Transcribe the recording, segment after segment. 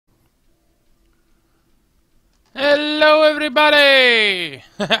Hello, everybody!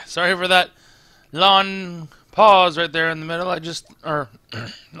 Sorry for that long pause right there in the middle. Not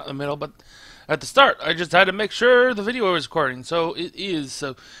the middle, but at the start. I just had to make sure the video was recording, so it is.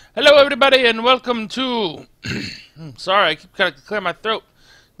 So, hello, everybody, and welcome to... Sorry, I keep trying to clear my throat.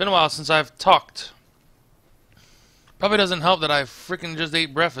 It's been a while since I've talked. Probably doesn't help that I freaking just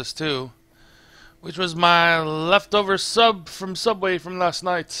ate breakfast, too. Which was my leftover sub from Subway from last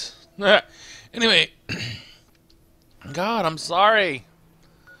night. Anyway... God, I'm sorry.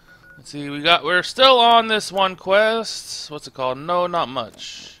 Let's see, we're still on this one quest. What's it called? No, not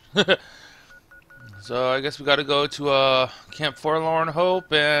much. So I guess we gotta go to Camp Forlorn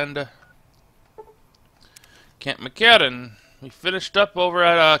Hope and Camp McCadden. We finished up over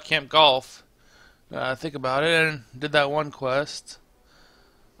at Camp Golf. Think about it, and did that one quest.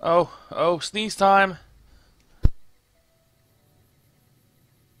 Oh, sneeze time.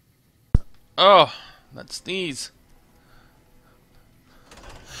 Oh, that sneeze.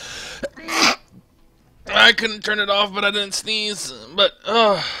 I couldn't turn it off, but I didn't sneeze. But,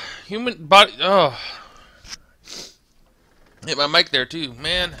 human body, hit my mic there too,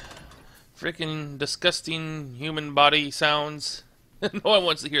 man. Freaking disgusting human body sounds. No one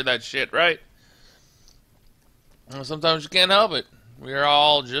wants to hear that shit, right? Well, sometimes you can't help it. We are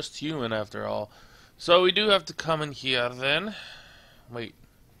all just human after all. So we do have to come in here then. Wait,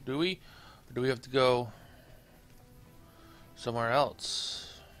 do we? Or do we have to go somewhere else?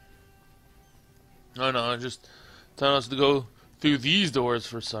 No, just telling us to go through these doors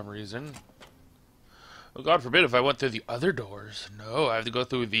for some reason. Oh, God forbid if I went through the other doors. No, I have to go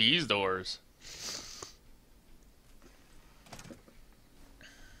through these doors.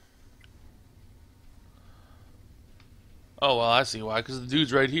 Oh, well, I see why. Because the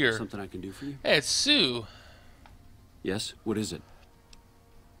dude's right here. Something I can do for you? Hey, it's Sue. Yes? What is it?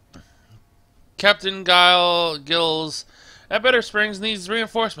 Captain Gills at Better Springs needs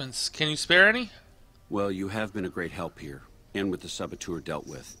reinforcements. Can you spare any? Well, you have been a great help here, and with the saboteur dealt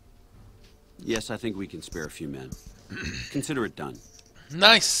with. Yes, I think we can spare a few men. Consider it done.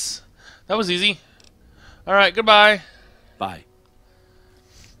 Nice. That was easy. Alright, goodbye. Bye.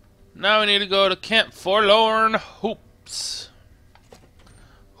 Now we need to go to Camp Forlorn Hopes.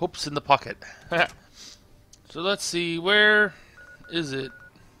 Hopes in the pocket. So let's see, where is it?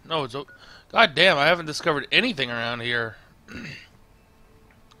 No, it's... God damn, I haven't discovered anything around here.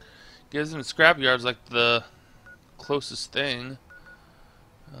 Gives him scrapyards like the closest thing.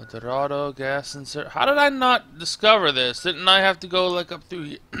 Dorado, gas insert. How did I not discover this? Didn't I have to go like up through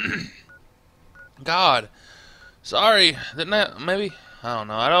here? God. Sorry. Didn't I? Maybe? I don't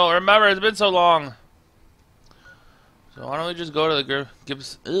know. I don't remember. It's been so long. So why don't we just go to the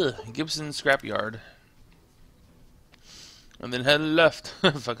Gibson scrapyard. And then head left.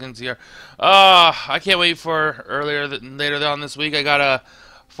 Fucking CR. I can't wait for later on this week. I got a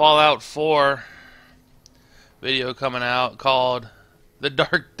Fallout 4 video coming out called The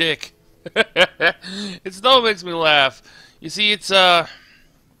Dark Dick. It still makes me laugh. You see, it's a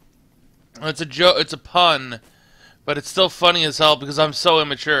joke, it's a pun, but it's still funny as hell because I'm so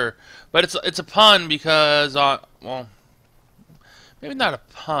immature. But it's a pun because well, maybe not a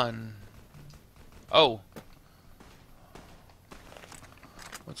pun. Oh.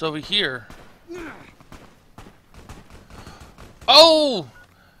 What's over here?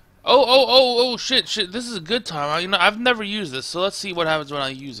 Oh, shit, this is a good time. I've never used this, so let's see what happens when I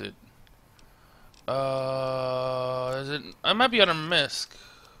use it. I might be on a misc.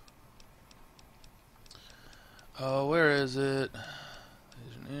 Where is it?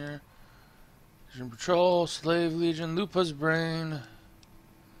 Legionnaire. Legion Patrol, Slave Legion, Lupa's Brain.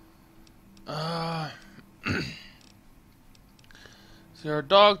 See our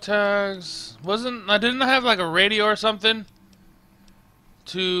dog tags. Didn't I have like a radio or something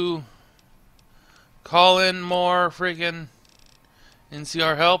to call in more freaking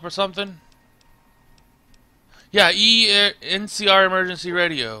NCR help or something? Yeah, NCR emergency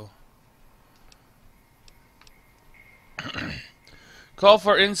radio. Call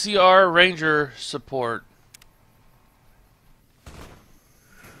for NCR Ranger support.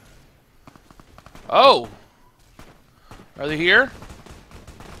 Oh! Are they here?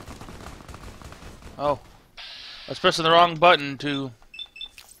 Oh. I was pressing the wrong button to...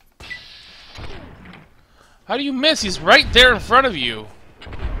 How do you miss? He's right there in front of you.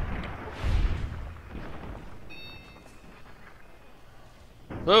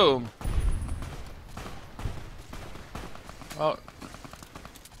 Boom. Oh.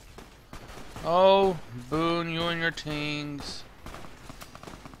 Oh, Boone, you and your tings.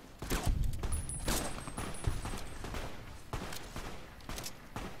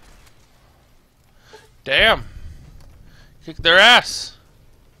 Damn. Kick their ass.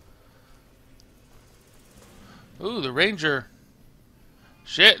 Ooh, the ranger.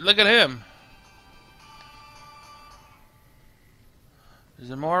 Shit, look at him. Is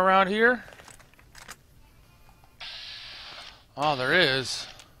there more around here? Oh, there is.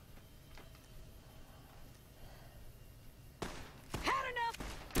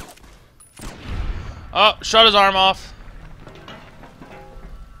 Oh, shot his arm off.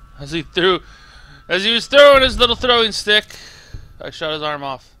 As he was throwing his little throwing stick, I shot his arm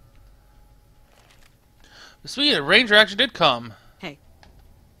off. Sweet, a ranger actually did come. Hey.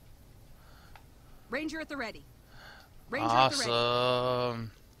 Ranger at the ready. Ranger at the ready.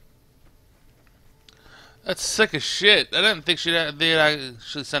 Awesome. That's sick as shit. I didn't think they'd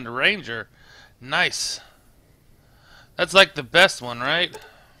actually send a ranger. Nice. That's like the best one, right?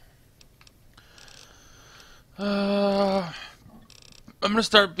 I'm gonna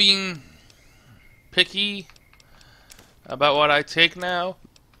start being picky about what I take now.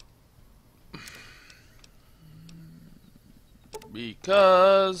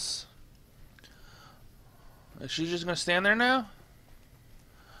 Because... Is she just gonna stand there now?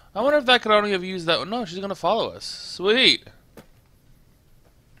 I wonder if that could only have used that one. No, she's gonna follow us. Sweet.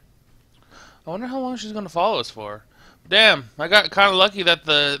 I wonder how long she's gonna follow us for. Damn, I got kind of lucky that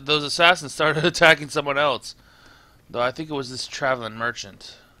those assassins started attacking someone else. Though I think it was this traveling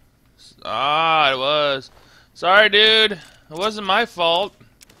merchant. Ah, it was. Sorry, dude. It wasn't my fault.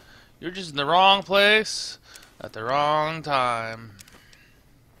 You're just in the wrong place at the wrong time.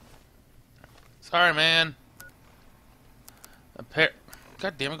 Sorry, man.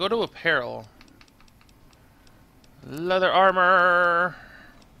 God damn it, go to apparel. Leather armor.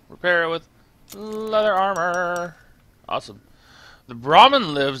 Repair it with leather armor. Awesome. The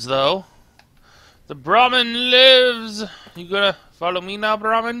Brahmin lives, though. The Brahmin lives! You gonna follow me now,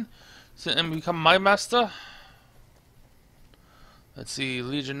 Brahmin? And become my master? Let's see,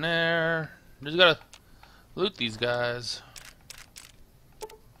 Legionnaire. Just gotta loot these guys.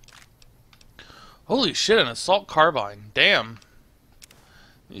 Holy shit, an assault carbine. Damn.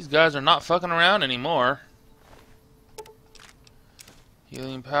 These guys are not fucking around anymore.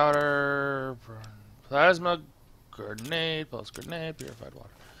 Healing powder, plasma, grenade, pulse grenade, purified water.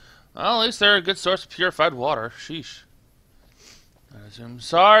 Well, at least they're a good source of purified water. Sheesh. I assume.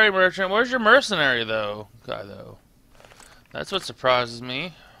 Sorry, merchant. Where's your mercenary, though? Guy, though. That's what surprises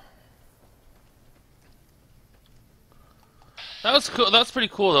me. That was cool. That's pretty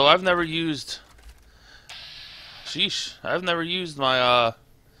cool, though. I've never used... Sheesh. I've never used my,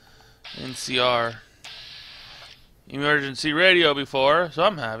 NCR emergency radio before, so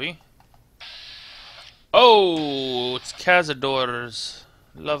I'm happy. Oh, it's Cazadors.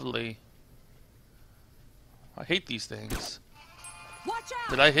 Lovely. I hate these things. Watch out!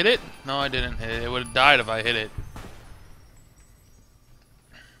 Did I hit it? No, I didn't hit it. It would have died if I hit it.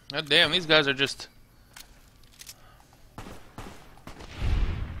 God damn, these guys are just...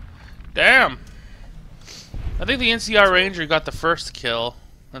 Damn! I think the NCR Ranger got the first kill,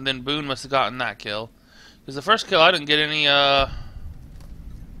 and then Boone must have gotten that kill. Because the first kill, I didn't get any,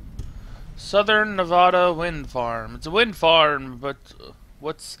 Southern Nevada wind farm. It's a wind farm, but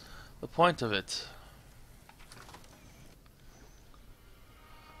what's the point of it?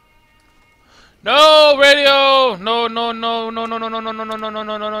 No, radio! No, no, no, no, no, no, no, no, no, no,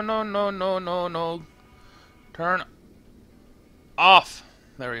 no, no, no, no, no, no, no, no, no. Turn off.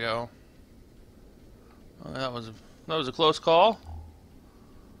 There we go. Oh, that was a close call.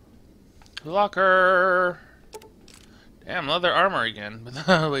 Locker. Damn, leather armor again.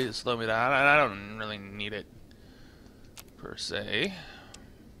 But wait to slow me down. I don't really need it per se.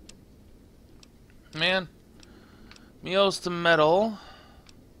 Man, meals to metal.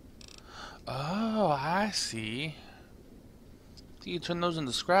 Oh, I see. You can turn those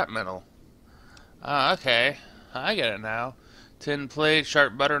into scrap metal. Ah, okay. I get it now. Tin plate,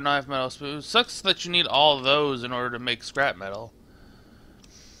 sharp butter knife, metal spoon. Sucks that you need all of those in order to make scrap metal.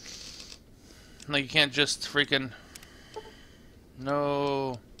 Like, you can't just freaking...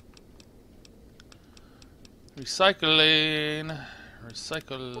 No. Recycling.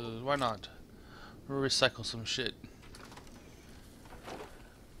 Recycle. Why not? We'll recycle some shit.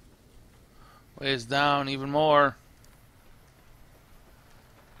 Weighs down even more.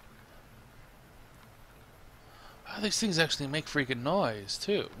 Oh, these things actually make freaking noise,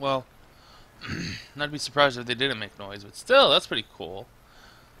 too. Well, I'd be surprised if they didn't make noise, but still, that's pretty cool.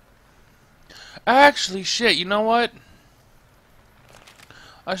 Actually, shit, you know what?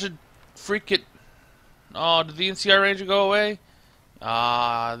 I should freak it. Oh, did the NCR Ranger go away?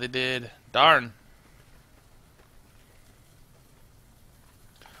 Ah, they did. Darn.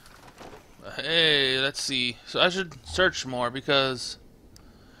 Hey, let's see. So I should search more because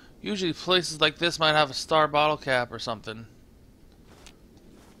usually places like this might have a star bottle cap or something.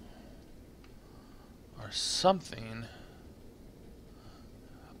 Or something.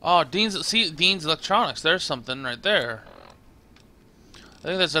 Oh, Dean's Electronics. There's something right there. I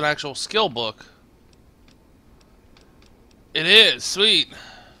think that's an actual skill book. It is. Sweet.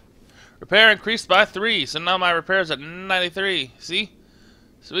 Repair increased by 3, so now my repair's at 93. See?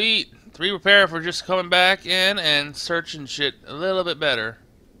 Sweet. 3 repair for just coming back in and searching shit a little bit better.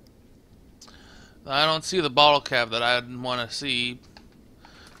 I don't see the bottle cap that I'd want to see.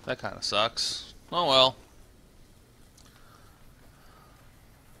 That kind of sucks. Oh well.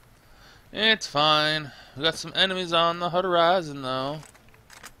 It's fine. We got some enemies on the horizon though.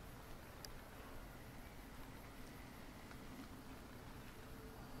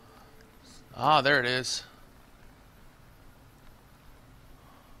 Ah, there it is.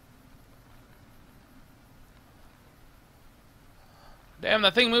 Damn,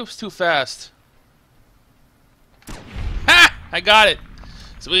 that thing moves too fast. Ha! I got it.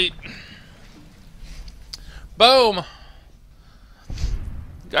 Sweet. Boom.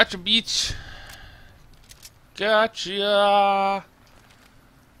 Gotcha, beach. Gotcha.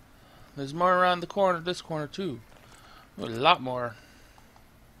 There's more around the corner, this corner too. Ooh, a lot more.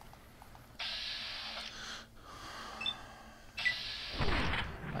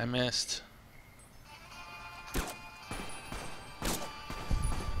 I missed.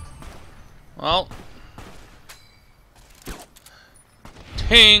 Well.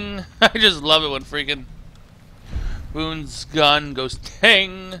 Ting! I just love it when freaking Boone's gun goes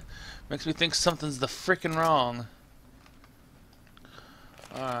ting! Makes me think something's the freaking wrong.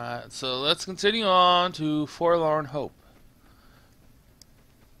 Alright, so let's continue on to Forlorn Hope.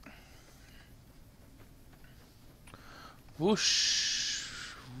 Whoosh.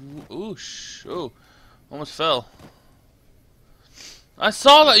 Whoosh. Oh, almost fell. I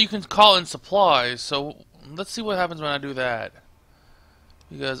saw that you can call in supplies, so let's see what happens when I do that.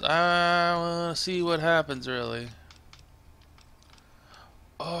 Because I want to see what happens, really.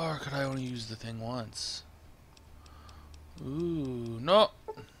 Or could I only use the thing once? Ooh, no.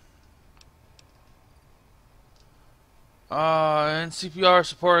 NCPR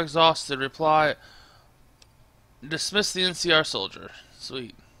support exhausted. Reply. Dismiss the NCR soldier.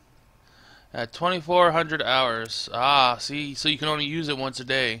 Sweet. At 2,400 hours. Ah, see? So you can only use it once a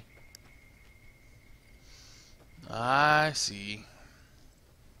day. I see.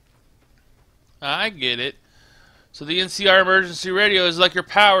 I get it. So the NCR emergency radio is like your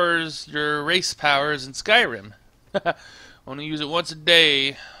powers, your race powers in Skyrim. Only use it once a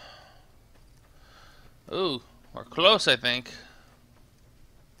day. Ooh, we're close, I think.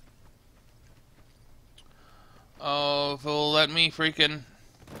 Oh, if it'll let me freaking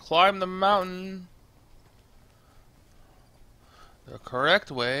climb the mountain the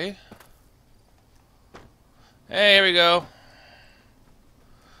correct way. Hey, here we go.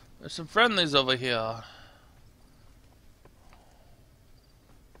 There's some friendlies over here.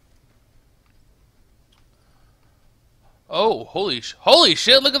 Oh, holy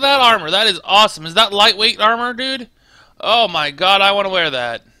shit, look at that armor. That is awesome. Is that lightweight armor, dude? Oh my god, I want to wear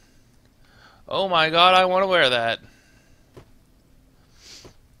that. Oh my god, I want to wear that.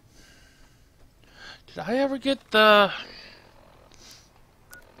 Did I ever get the...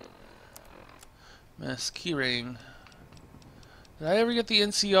 Miss keyring. Did I ever get the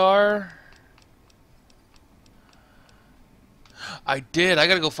NCR? I did. I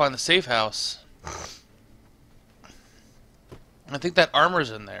gotta go find the safe house. I think that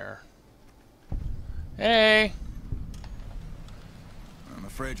armor's in there. Hey! I'm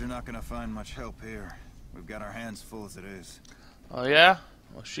afraid you're not gonna find much help here. We've got our hands full as it is. Oh yeah?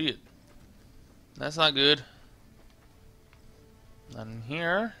 Well shit. That's not good. Not in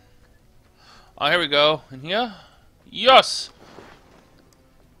here. Oh, here we go. In here? Yes!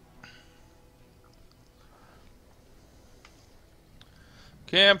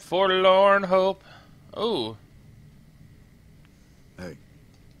 Camp Forlorn Hope. Oh. Hey,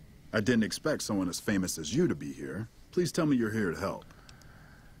 I didn't expect someone as famous as you to be here. Please tell me you're here to help.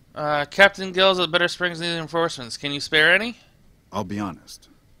 Captain Gills at Bitter Springs needs reinforcements. Can you spare any? I'll be honest.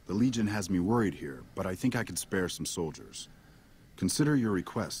 The Legion has me worried here, but I think I could spare some soldiers. Consider your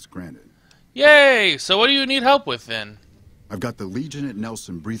request granted. Yay! So what do you need help with then? I've got the Legion at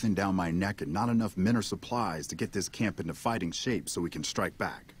Nelson breathing down my neck and not enough men or supplies to get this camp into fighting shape so we can strike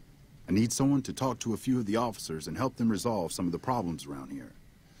back. I need someone to talk to a few of the officers and help them resolve some of the problems around here.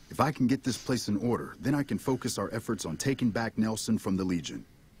 If I can get this place in order, then I can focus our efforts on taking back Nelson from the Legion.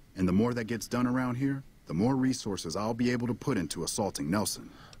 And the more that gets done around here, the more resources I'll be able to put into assaulting Nelson.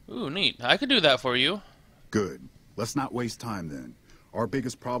 Ooh, neat. I could do that for you. Good. Let's not waste time then. Our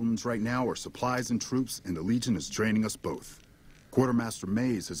biggest problems right now are supplies and troops, and the Legion is draining us both. Quartermaster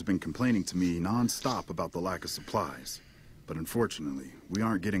Mays has been complaining to me non-stop about the lack of supplies. But unfortunately, we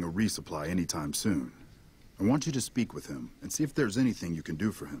aren't getting a resupply anytime soon. I want you to speak with him and see if there's anything you can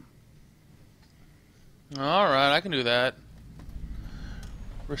do for him. Alright, I can do that.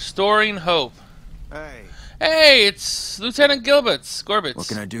 Restoring hope. Hey, Hey, it's Lieutenant Gorbitz. what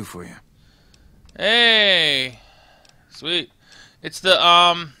can I do for you? Hey. Sweet. It's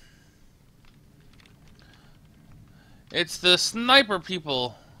the sniper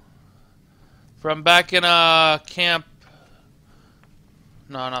people from back in camp.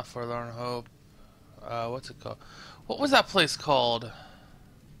 No, not Forlorn Hope. What's it called? What was that place called?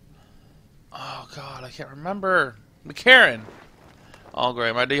 Oh god, I can't remember. McCarran. Oh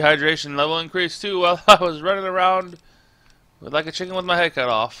great, my dehydration level increased too while I was running around with like a chicken with my head cut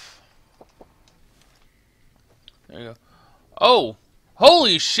off. There you go. Oh!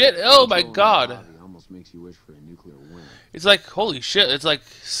 Holy shit! Oh my god! Almost makes you wish for a nuclear winter. It's like, holy shit, it's like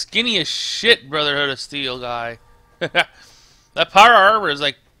skinny as shit Brotherhood of Steel guy. That power armor is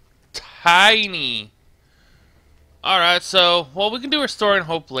like tiny. Alright, so, well, we can do Restoring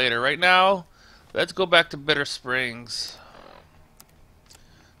Hope later. Right now, let's go back to Bitter Springs.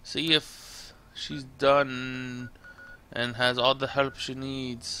 See if she's done and has all the help she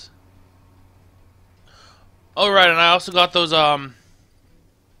needs. Alright, and I also got those,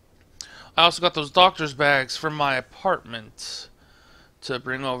 doctor's bags from my apartment to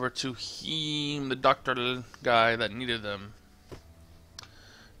bring over to him, the doctor guy that needed them.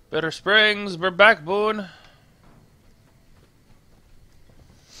 Bitter Springs, we're back, Boone.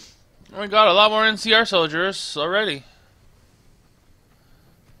 We got a lot more NCR soldiers already.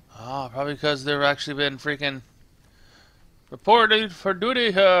 Ah, probably because they've actually been freaking reported for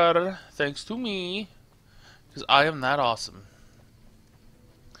duty here, thanks to me. Because I am that awesome.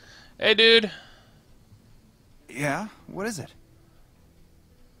 Hey, dude. Yeah? What is it?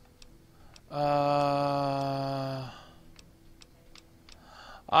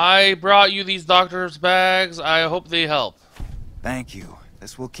 I brought you these doctor's bags. I hope they help. Thank you.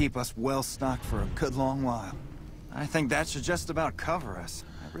 This will keep us well stocked for a good long while. I think that should just about cover us.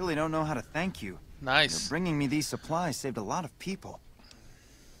 I really don't know how to thank you. Nice. Bringing me these supplies saved a lot of people.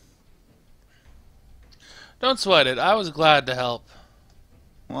 Don't sweat it. I was glad to help.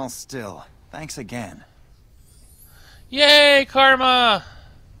 Well, still, thanks again. Yay, karma!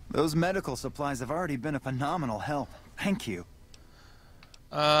 Those medical supplies have already been a phenomenal help. Thank you.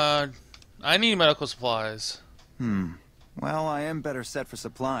 I need medical supplies. Well, I am better set for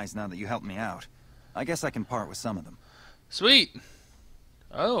supplies now that you helped me out. I guess I can part with some of them. Sweet.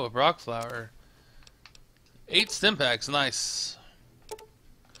 Oh, a Brock flower. 8 stim packs. Nice.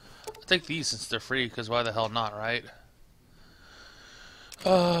 I'll take these since they're free, because why the hell not, right?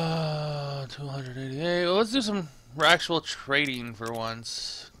 288. Well, let's do some actual trading for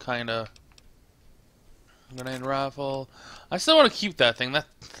once. Kinda. Grenade rifle. I still want to keep that thing.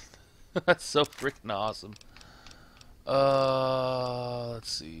 That's so freaking awesome.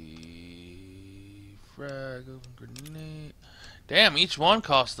 Let's see. Frag, grenade. Damn, each one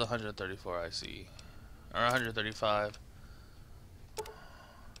costs 134, I see. Or 135.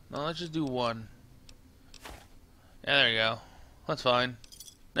 No, let's just do one. Yeah, there you go. That's fine.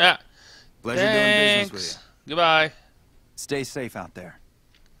 Yeah. Pleasure doing business with you. Goodbye. Stay safe out there.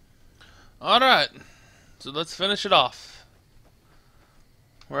 Alright. So let's finish it off.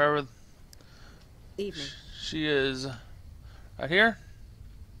 Wherever Evening. she is. Right here?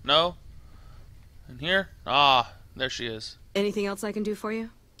 No? In here? Ah, there she is. Anything else I can do for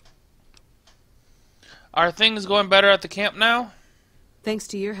you? Are things going better at the camp now? Thanks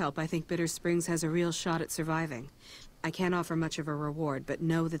to your help, I think Bitter Springs has a real shot at surviving. I can't offer much of a reward, but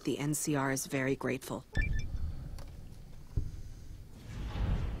know that the NCR is very grateful.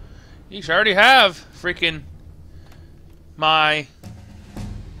 You should already have freaking my...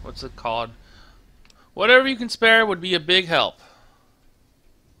 What's it called? Whatever you can spare would be a big help.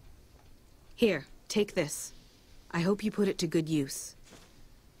 Here, take this. I hope you put it to good use.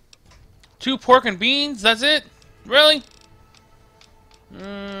 2 pork and beans? That's it? Really?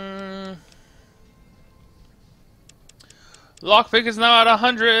 Lockpick is now at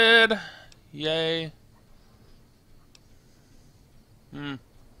 100. Yay.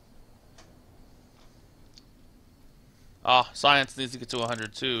 Science needs to get to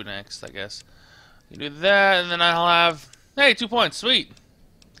 102 next, I guess. You do that, and then I'll have... Hey, 2 points. Sweet.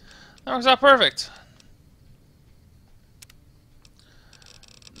 That works out perfect.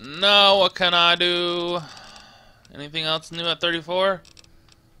 No, what can I do? Anything else new at 34?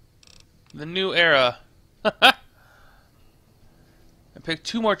 The new era. I picked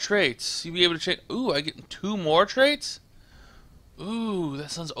 2 more traits. You'll be able to change. Ooh, I get 2 more traits? Ooh,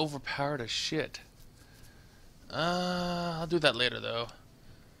 that sounds overpowered as shit. I'll do that later though.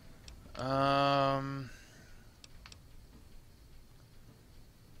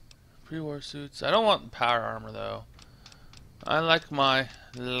 Pre-war suits. I don't want power armor though. I like my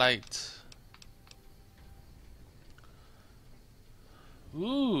light.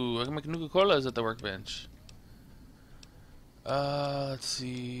 Ooh, I can make Nuka-Colas at the workbench. Let's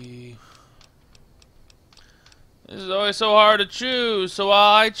see. This is always so hard to choose, so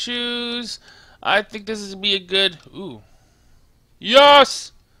I choose. I think this is gonna be a good. Ooh.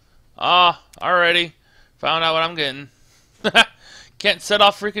 Yes! Already. Found out what I'm getting. Can't set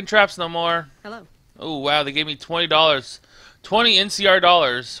off freaking traps no more. Hello. Oh, wow, they gave me $20. 20 NCR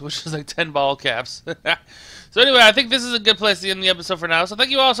dollars, which is like 10 ball caps. So anyway, I think this is a good place to end the episode for now. So thank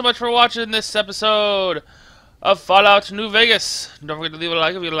you all so much for watching this episode of Fallout New Vegas. Don't forget to leave a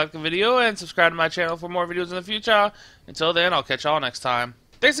like if you like the video and subscribe to my channel for more videos in the future. Until then, I'll catch y'all next time.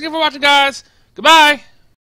 Thanks again for watching, guys. Goodbye.